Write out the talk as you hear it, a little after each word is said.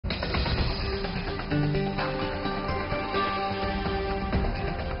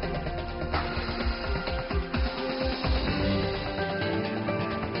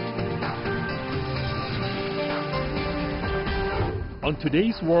On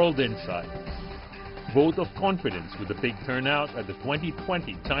today's World Insight, vote of confidence with a big turnout at the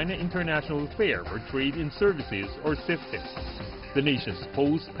 2020 China International Fair for Trade in Services, or CIFTIS. The nation's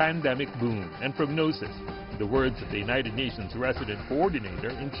post-pandemic boom and prognosis, in the words of the United Nations resident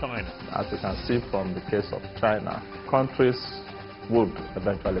coordinator in China. As you can see from the case of China, countries would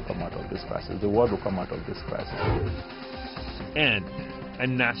eventually come out of this crisis. The world will come out of this crisis. And a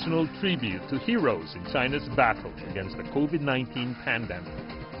national tribute to heroes in China's battle against the COVID-19 pandemic.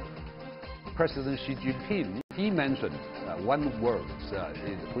 President Xi Jinping, he mentioned one word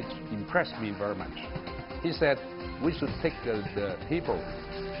which impressed me very much. He said we should take the people's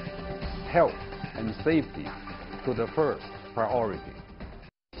health and safety to the first priority.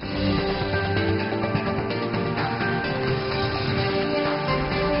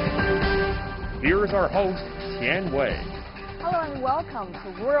 Here's our host, Tian Wei. Hello and welcome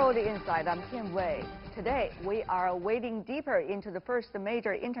to World Insight. I'm Tian Wei. Today, we are wading deeper into the first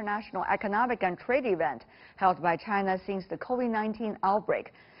major international economic and trade event held by China since the COVID-19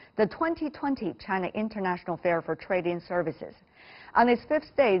 outbreak, the 2020 China International Fair for Trade in Services. On its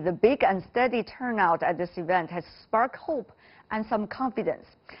fifth day, the big and steady turnout at this event has sparked hope and some confidence.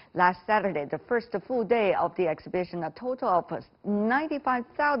 Last Saturday, the first full day of the exhibition, a total of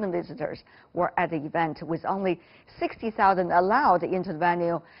 95,000 visitors were at the event, with only 60,000 allowed into the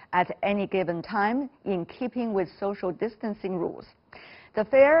venue at any given time, in keeping with social distancing rules. The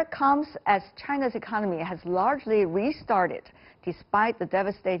fair comes as China's economy has largely restarted, despite the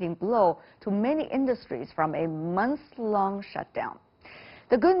devastating blow to many industries from a months-long shutdown.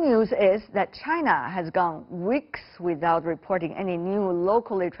 The good news is that China has gone weeks without reporting any new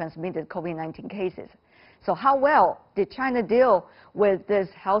locally transmitted COVID-19 cases. So how well did China deal with this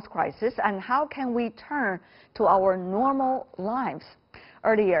health crisis, and how can we turn to our normal lives?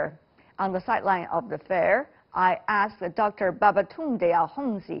 Earlier, on the sideline of the fair, I asked Dr. Babatunde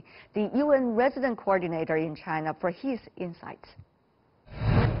Ahonsi, the UN resident coordinator in China, for his insights.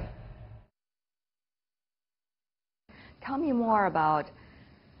 Tell me more about,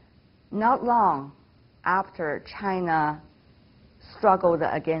 not long after China struggled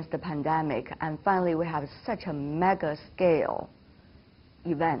against the pandemic, and finally we have such a mega scale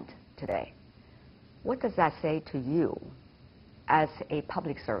event today. What does that say to you as a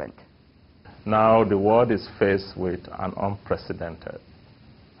public servant? Now the world is faced with an unprecedented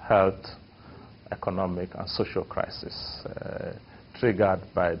health, economic and social crisis triggered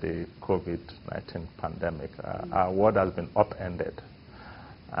by the COVID-19 pandemic. Our world has been upended.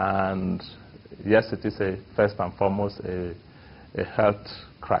 And yes, it is first and foremost a health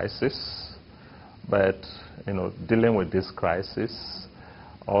crisis, but dealing with this crisis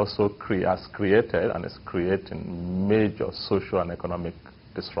also has created and is creating major social and economic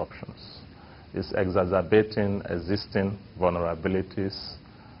disruptions. It's exacerbating existing vulnerabilities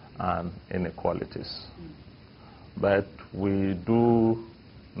and inequalities. But we do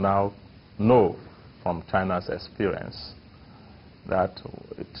now know from China's experience that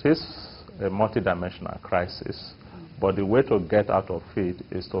it is a multidimensional crisis, but the way to get out of it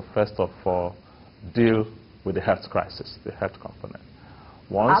is to first of all deal with the health crisis, the health component.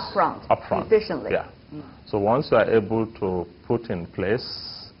 Upfront, efficiently. Yeah. So once you are able to put in place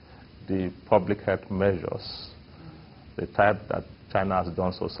the public health measures, the type that China has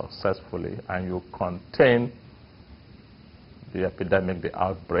done so successfully, and you contain the epidemic, the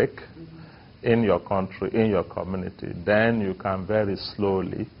outbreak, in your country, in your community, then you can very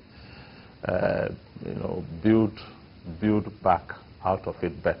slowly, build back out of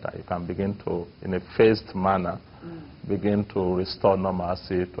it better. You can begin to, in a phased manner, begin to restore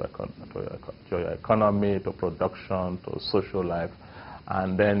normalcy to your economy, to production, to social life,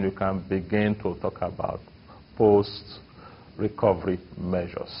 and then you can begin to talk about post-recovery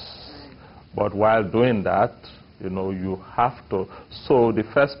measures. But while doing that, you have to. So the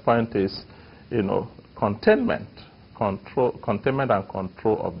first point is, containment and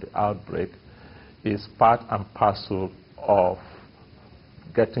control of the outbreak is part and parcel of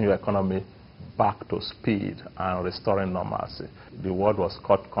getting your economy back to speed and restoring normalcy. The world was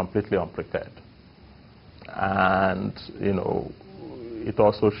caught completely unprepared. And, it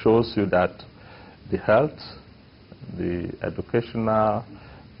also shows you that the health, the educational,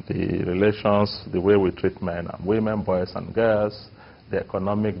 the relations, the way we treat men and women, boys and girls, the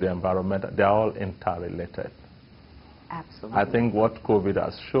economic, the environment, they're all interrelated. Absolutely. I think what COVID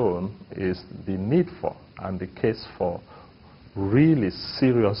has shown is the need for and the case for really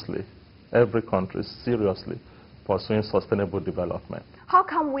seriously, every country seriously pursuing sustainable development. How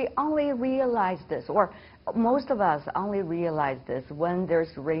come we only realize this, or most of us only realize this when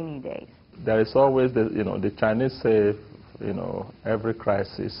there's rainy days? There is always, the Chinese say, every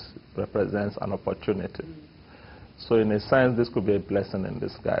crisis represents an opportunity. So in a sense, this could be a blessing in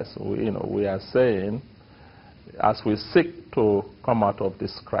disguise. We are saying, as we seek to come out of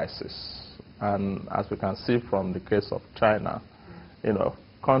this crisis, and as we can see from the case of China,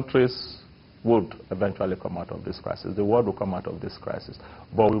 countries would eventually come out of this crisis. The world will come out of this crisis.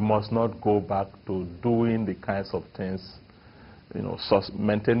 But we must not go back to doing the kinds of things,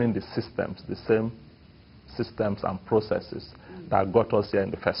 maintaining the systems, the same systems and processes that got us here in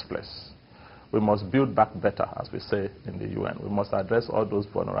the first place. We must build back better, as we say in the UN. We must address all those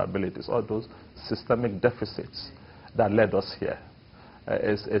vulnerabilities, all those systemic deficits that led us here.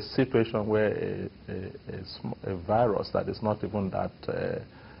 It's a situation where a virus that is not even that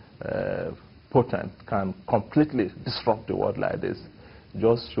potent can completely disrupt the world like this.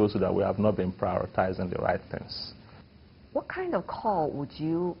 Just shows that we have not been prioritizing the right things. What kind of call would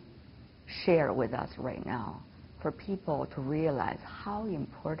you share with us right now for people to realize how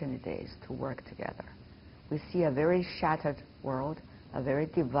important it is to work together? We see a very shattered world, a very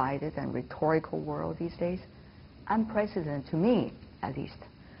divided and rhetorical world these days, unprecedented to me, at least,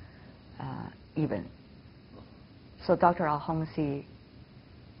 even. So, Dr. Ahonsi,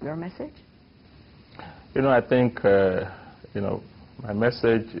 your message? I think, my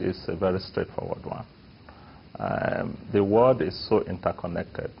message is a very straightforward one. The world is so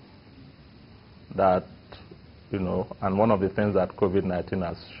interconnected that, and one of the things that COVID-19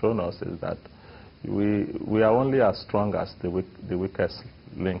 has shown us is that we are only as strong as the weakest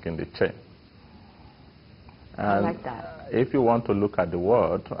link in the chain. And I like that. If you want to look at the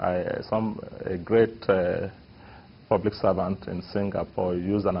world, a great public servant in Singapore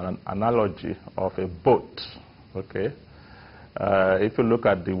used an analogy of a boat, okay? If you look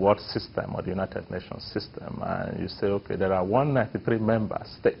at the world system or the United Nations system, and you say, okay, there are 193 member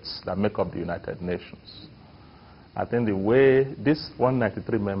states that make up the United Nations. I think the way these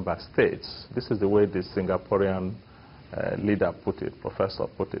 193 member states, this is the way the Singaporean leader put it, professor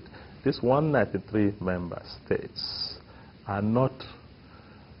put it, these 193 member states are not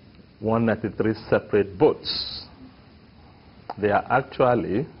 193 separate boats. They are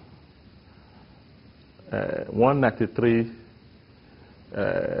actually 193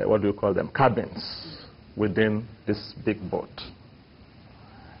 what do you call them, cabins within this big boat.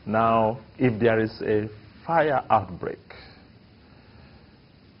 Now, if there is a fire outbreak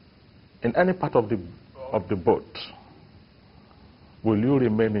in any part of the boat, will you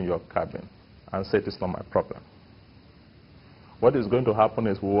remain in your cabin and say, it is not my problem? What is going to happen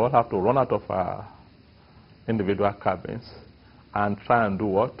is we will all have to run out of our individual cabins and try and do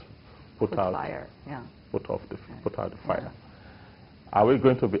what? Put out fire. Yeah. Put out the fire. Yeah. Are we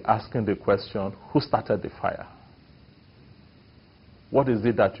going to be asking the question, who started the fire? What is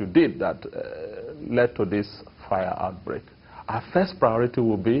it that you did that led to this fire outbreak? Our first priority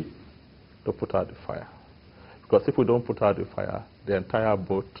will be to put out the fire. Because if we don't put out the fire, the entire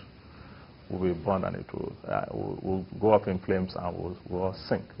boat will be burned and it will go up in flames and will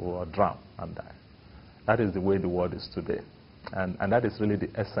sink, will drown and die. That is the way the world is today. And that is really the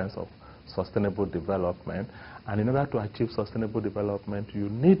essence of sustainable development. And in order to achieve sustainable development, you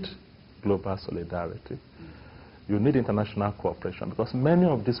need global solidarity. You need international cooperation, because many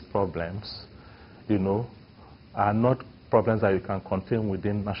of these problems, are not problems that you can contain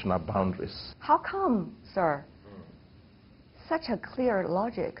within national boundaries. How come, sir, such a clear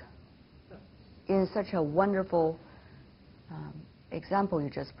logic in such a wonderful example you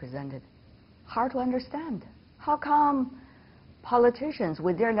just presented? Hard to understand. How come politicians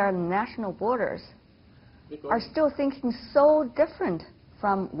within their national borders are still thinking so different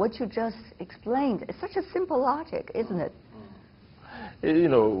from what you just explained? It's such a simple logic, isn't it?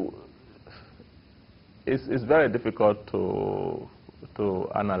 It's very difficult to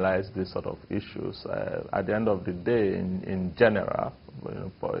analyze these sort of issues. At the end of the day, in general,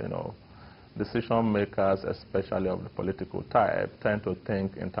 decision makers, especially of the political type, tend to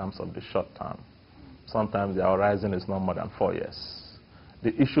think in terms of the short term. Sometimes the horizon is not more than 4 years.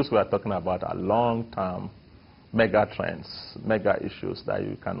 The issues we are talking about are long-term mega trends, mega issues that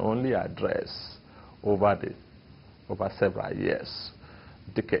you can only address over several years,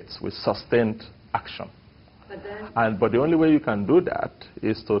 decades, with sustained action. But the only way you can do that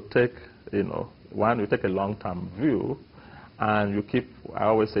is to take, one, you take a long-term view, and you keep, I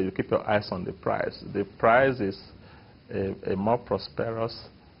always say, you keep your eyes on the prize. The prize is a more prosperous,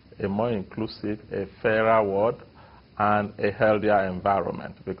 a more inclusive, a fairer world, and a healthier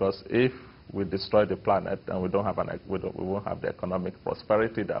environment. Because if we destroy the planet and we won't have the economic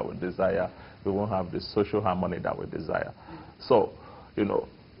prosperity that we desire, we won't have the social harmony that we desire. So,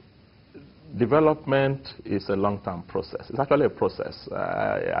 development is a long-term process. It's actually a process.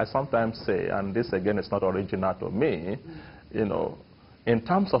 I sometimes say, and this again is not original to me, you know, in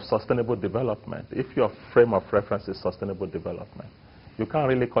terms of sustainable development, if your frame of reference is sustainable development, you can't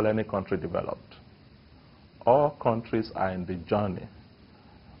really call any country developed. All countries are in the journey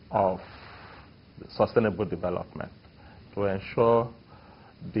of sustainable development to ensure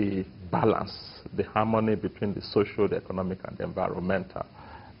the balance, the harmony between the social, the economic, and the environmental.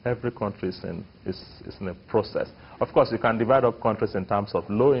 Every country is in a process. Of course, you can divide up countries in terms of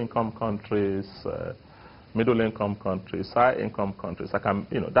low-income countries, middle-income countries, high-income countries. That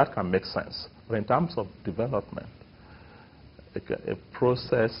can make sense. But in terms of development, a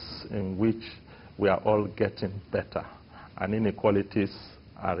process in which we are all getting better, and inequalities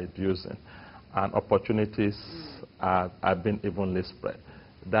are reducing, and opportunities are being evenly spread.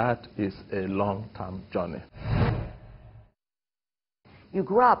 That is a long-term journey. You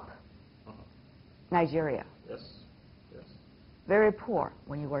grew up Nigeria. Yes, yes. Very poor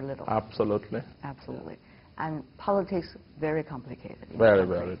when you were little. Absolutely. Absolutely. And politics, very complicated. Very,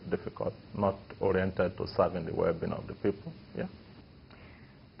 very difficult. Not oriented to serving the well-being of the people. Yeah.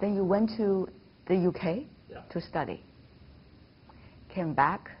 Then you went to the UK to study. Came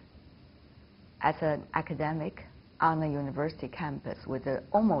back as an academic on the university campus with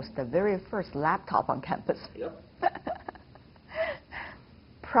almost the very first laptop on campus. Yep.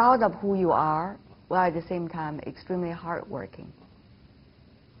 Proud of who you are, while at the same time extremely hardworking.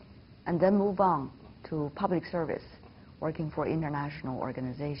 And then move on to public service, working for international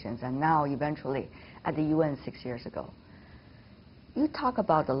organizations, and now eventually at the UN 6 years ago. You talk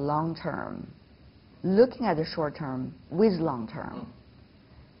about the long term, looking at the short term with long term.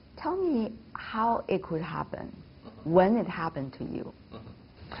 Tell me how it could happen, when it happened to you.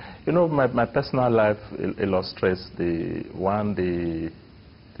 You know, my personal life illustrates the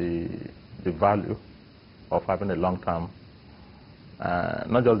value of having a long-term,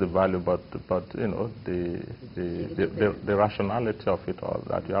 not just the value, but you know, the rationality of it all,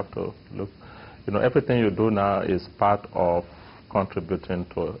 that you have to look. You know, everything you do now is part of contributing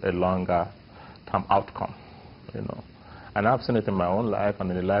to a longer-term outcome, you know. And I've seen it in my own life and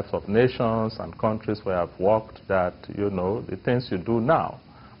in the lives of nations and countries where I've worked, that, you know, the things you do now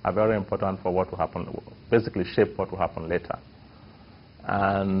are very important for what will happen, basically shape what will happen later.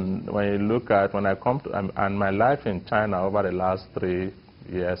 And when you look at, when I come to, and my life in China over the last 3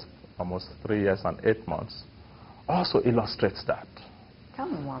 years, almost 3 years and 8 months, also illustrates that. Tell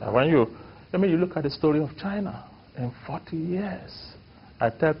me more about when you look at the story of China in 40 years, I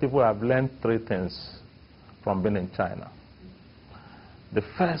tell people I've learned 3 things from being in China. The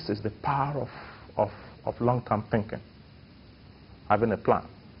first is the power of long-term thinking, having a plan,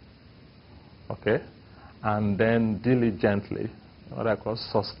 okay? And then diligently, what I call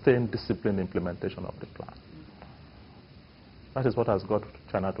sustained, disciplined implementation of the plan. That is what has got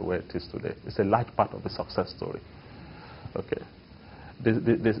China to where it is today. It's a large part of the success story. Okay.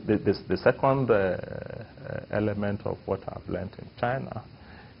 The second element of what I've learned in China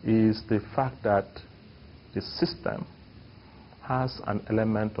is the fact that the system has an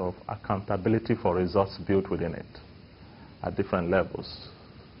element of accountability for results built within it at different levels.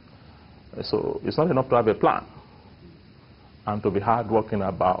 So it's not enough to have a plan and to be hardworking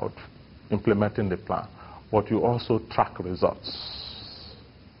about implementing the plan, but you also track results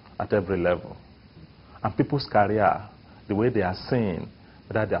at every level. And people's career, the way they are seen,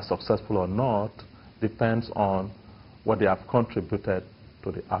 whether they are successful or not, depends on what they have contributed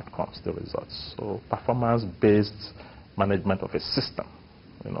to the outcomes, the results. So performance-based management of a system,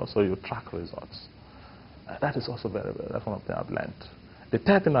 you know, so you track results. That is also that's one of the things I've learned. The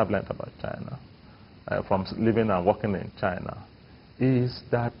third thing I've learned about China, from living and working in China, is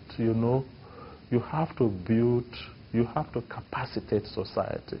that, you know, you have to capacitate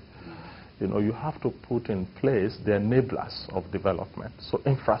society. You know, you have to put in place the enablers of development. So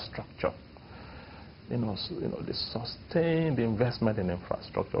infrastructure, the sustained investment in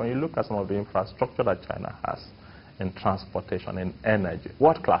infrastructure. When you look at some of the infrastructure that China has in transportation, in energy,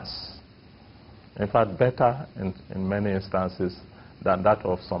 world class. In fact, better in many instances than that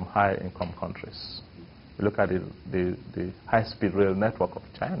of some high-income countries. You look at the high-speed rail network of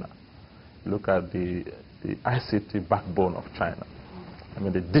China. You look at the ICT backbone of China. I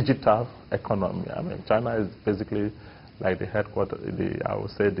mean, the digital economy. I mean, China is basically like the headquarters, I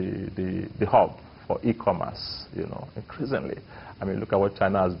would say the hub for e-commerce, you know, increasingly. I mean, look at what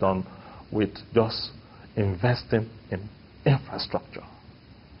China has done with just investing in infrastructure.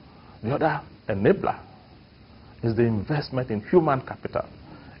 The other enabler is the investment in human capital.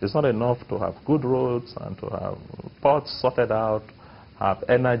 It's not enough to have good roads and to have ports sorted out, have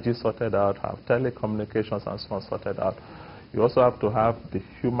energy sorted out, have telecommunications and so on sorted out. You also have to have the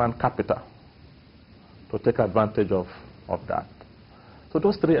human capital to take advantage of that. So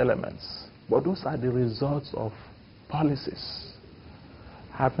those three elements, but those are the results of policies.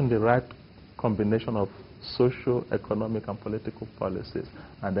 Having the right combination of social, economic, and political policies,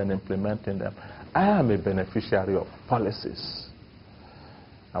 and then implementing them. I am a beneficiary of policies.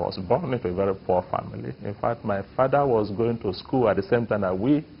 I was born into a very poor family. In fact, my father was going to school at the same time that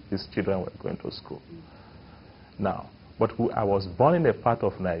we, his children, were going to school. Now, but I was born in a part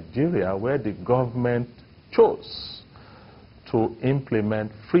of Nigeria where the government chose to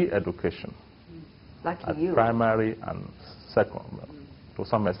implement free education at primary and to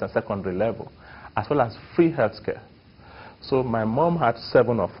some extent secondary level, as well as free healthcare. So my mom had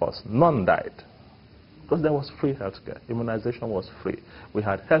 7 of us. None died, because there was free healthcare. Immunization was free. We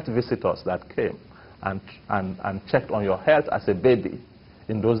had health visitors that came and checked on your health as a baby.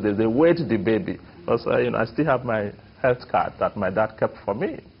 In those days, they weighed the baby. Because I still have my health card that my dad kept for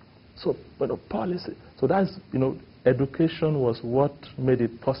me. So, policy. So that's, education was what made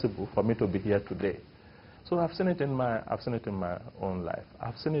it possible for me to be here today. So I've seen it in my own life.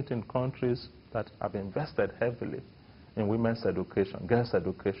 I've seen it in countries that have invested heavily in women's education, girls'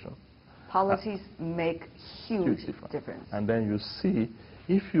 education. Policies make huge difference. And then you see,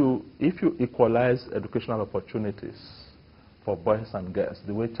 if you equalize educational opportunities for boys and girls,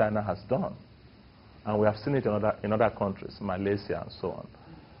 the way China has done, and we have seen it in other countries, Malaysia and so on,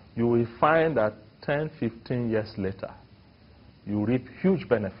 you will find that 10, 15 years later, you reap huge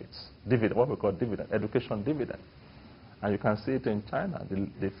benefits, dividend, what we call dividend, education dividend. And you can see it in China.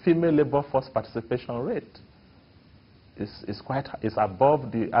 The female labor force participation rate is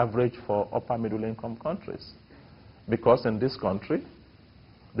above the average for upper middle income countries. Because in this country,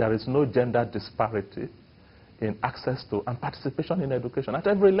 there is no gender disparity in access to and participation in education at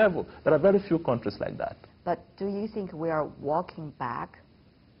every level. There are very few countries like that. But do you think we are walking back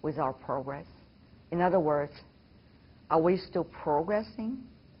with our progress? In other words, are we still progressing,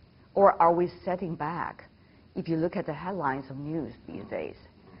 or are we setting back? If you look at the headlines of news these days,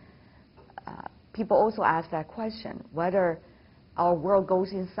 people also ask that question, whether our world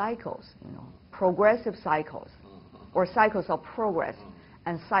goes in cycles, progressive cycles, or cycles of progress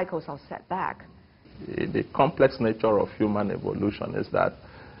and cycles of setback. The complex nature of human evolution is that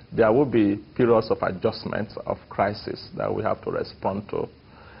there will be periods of adjustments, of crisis that we have to respond to.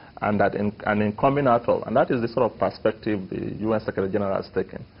 And that in coming out of, and that is the sort of perspective the UN Secretary General has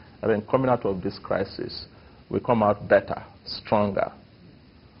taken, that in coming out of this crisis, we come out better, stronger,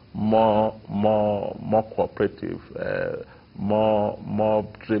 more cooperative, more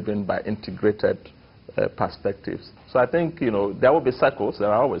driven by integrated perspectives. So I think, there will be cycles, there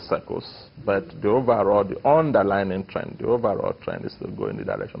are always cycles, but the underlying trend, the overall trend is to go in the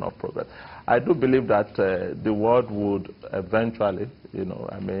direction of progress. I do believe that the world would eventually,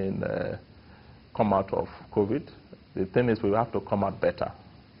 come out of COVID. The thing is, we have to come out better.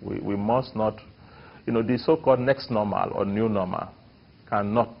 We must not, the so-called next normal or new normal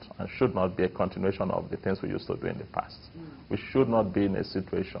cannot and should not be a continuation of the things we used to do in the past. We should not be in a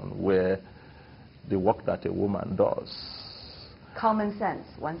situation where the work that a woman does. Common sense,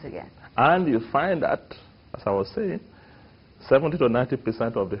 once again. And you find that, as I was saying, 70 to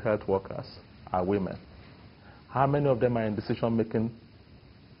 90% of the health workers are women. How many of them are in decision-making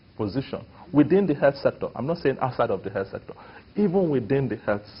position within the health sector? I'm not saying outside of the health sector. Even within the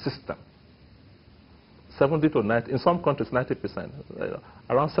health system. 70 to 90, in some countries 90%,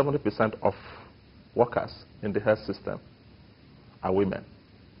 around 70% of workers in the health system are women.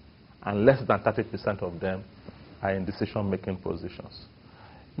 And less than 30% of them are in decision-making positions.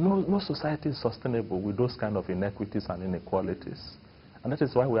 No society is sustainable with those kind of inequities and inequalities. And that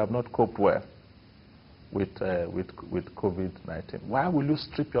is why we have not coped well with COVID-19. Why will you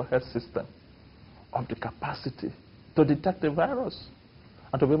strip your health system of the capacity to detect the virus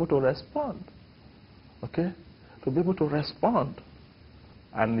and to be able to respond? Okay? To be able to respond.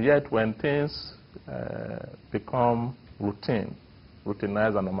 And yet when things become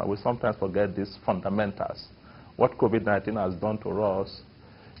routinized and normal, we sometimes forget these fundamentals. What COVID-19 has done to us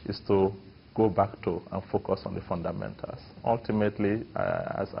is to go back to and focus on the fundamentals. Ultimately,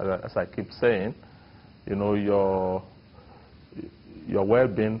 as I keep saying, your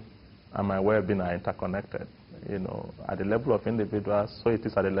well-being and my well-being are interconnected. At the level of individuals, so it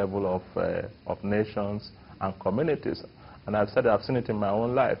is at the level of nations and communities. And I've seen it in my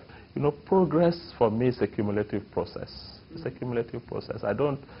own life. Progress for me is a cumulative process. It's a cumulative process.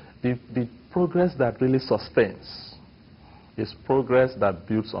 The progress that really sustains is progress that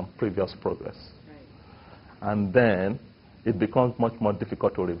builds on previous progress. Right. And then it becomes much more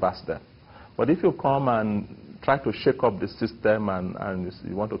difficult to reverse them. But if you come and try to shake up the system and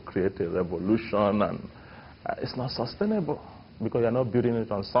you want to create a revolution, and it's not sustainable because you're not building it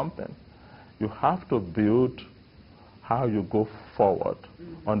on something. You have to build how you go forward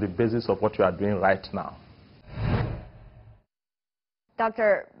on the basis of what you are doing right now.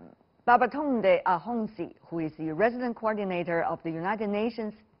 Dr. Babatunde Ahonsi, who is the resident coordinator of the United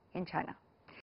Nations in China.